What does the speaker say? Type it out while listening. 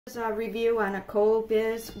A review on a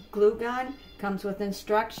Cobia glue gun. Comes with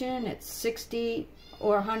instruction. It's 60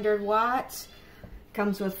 or 100 watts.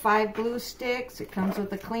 Comes with 5 glue sticks. It comes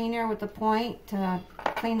with a cleaner with a point to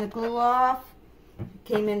clean the glue off.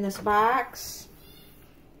 Came in this box.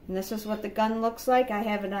 And this is what the gun looks like. I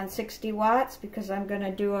have it on 60 watts because I'm going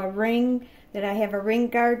to do a ring that I have a ring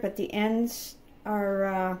guard, but the ends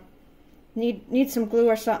are need some glue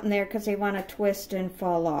or something there because they want to twist and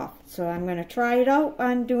fall off. So I'm going to try it out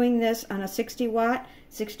on doing this on a 60 watt.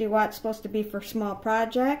 60 watts supposed to be for small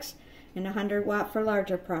projects and 100 watt for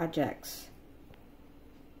larger projects.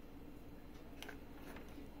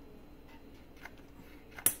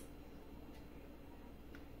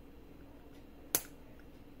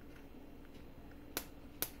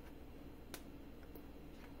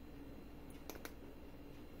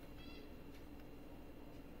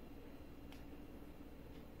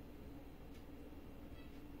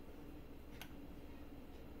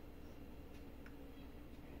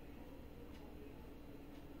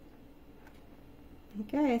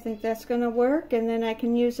 Okay, I think that's going to work, and then I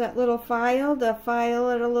can use that little file to file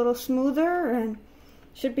it a little smoother and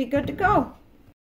should be good to go.